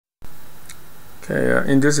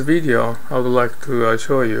Okay, in this video I would like to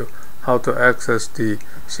show you how to access the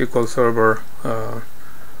SQL Server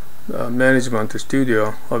Management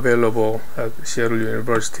Studio available at Seattle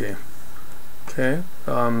University. Okay,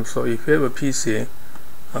 so if you have a PC,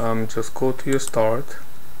 just go to your Start,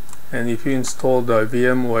 and if you install the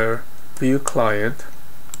VMware View Client,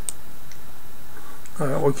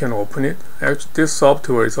 we can open it. Actually, this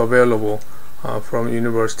software is available from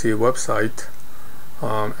university website,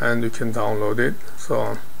 and you can download it.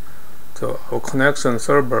 So our connection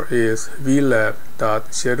server is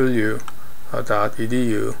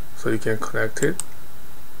vlab.seattle.edu, so you can connect it.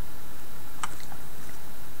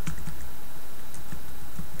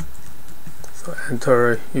 So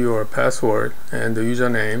enter your password and the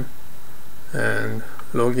username and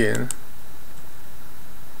log in.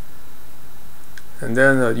 And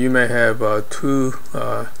then you may have at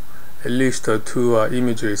least two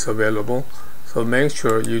images available. So make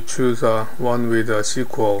sure you choose one with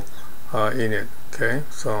SQL in it. Okay,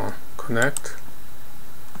 so connect.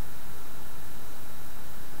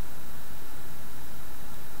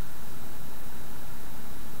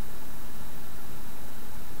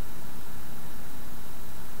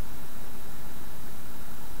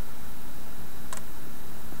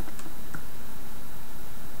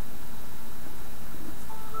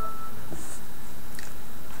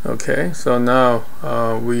 Okay, so now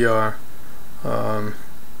we are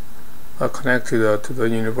connected to the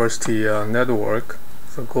university network.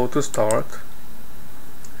 So go to Start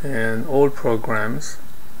and All Programs.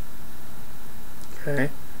 Okay,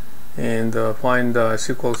 and find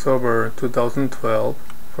SQL Server 2012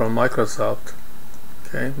 from Microsoft.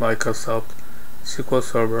 Okay, Microsoft SQL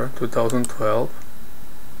Server 2012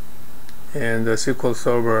 and the SQL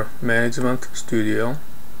Server Management Studio.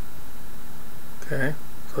 Okay,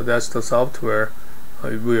 so that's the software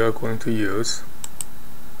we are going to use.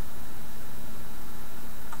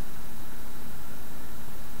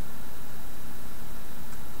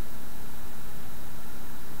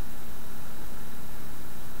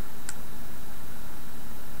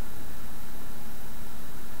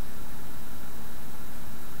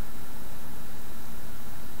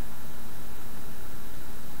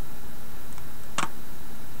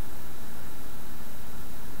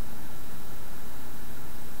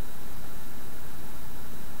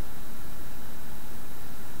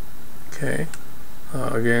 Okay,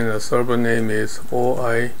 again the server name is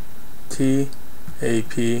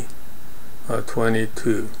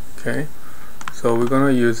OITAP22. Okay, so we're going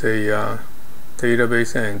to use a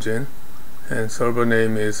database engine, and server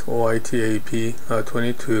name is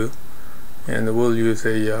OITAP22, and we'll use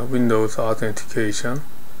a Windows authentication.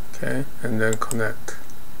 Okay, and then connect.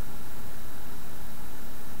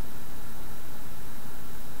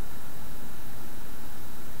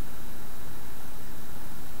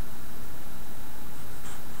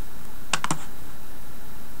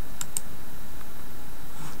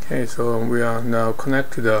 Okay, so we are now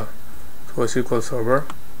connected to a SQL Server.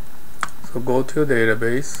 So go to your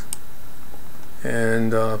database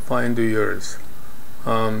and find yours.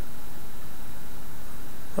 Your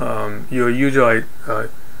user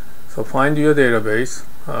so find your database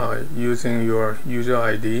using your user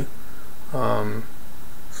ID.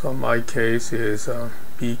 So my case is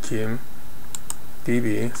bkimdb.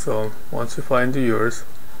 So once you find yours,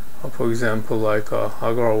 for example like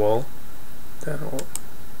Agrawal, then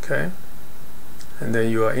okay, and then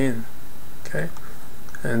you are in. Okay,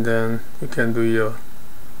 and then you can do your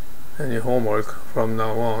any homework from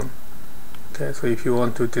now on. Okay, so if you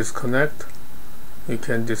want to disconnect, you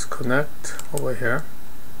can disconnect over here,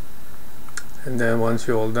 and then once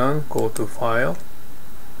you're all done, go to File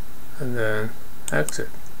and then Exit.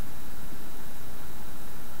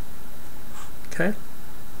 Okay,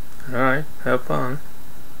 alright, have fun.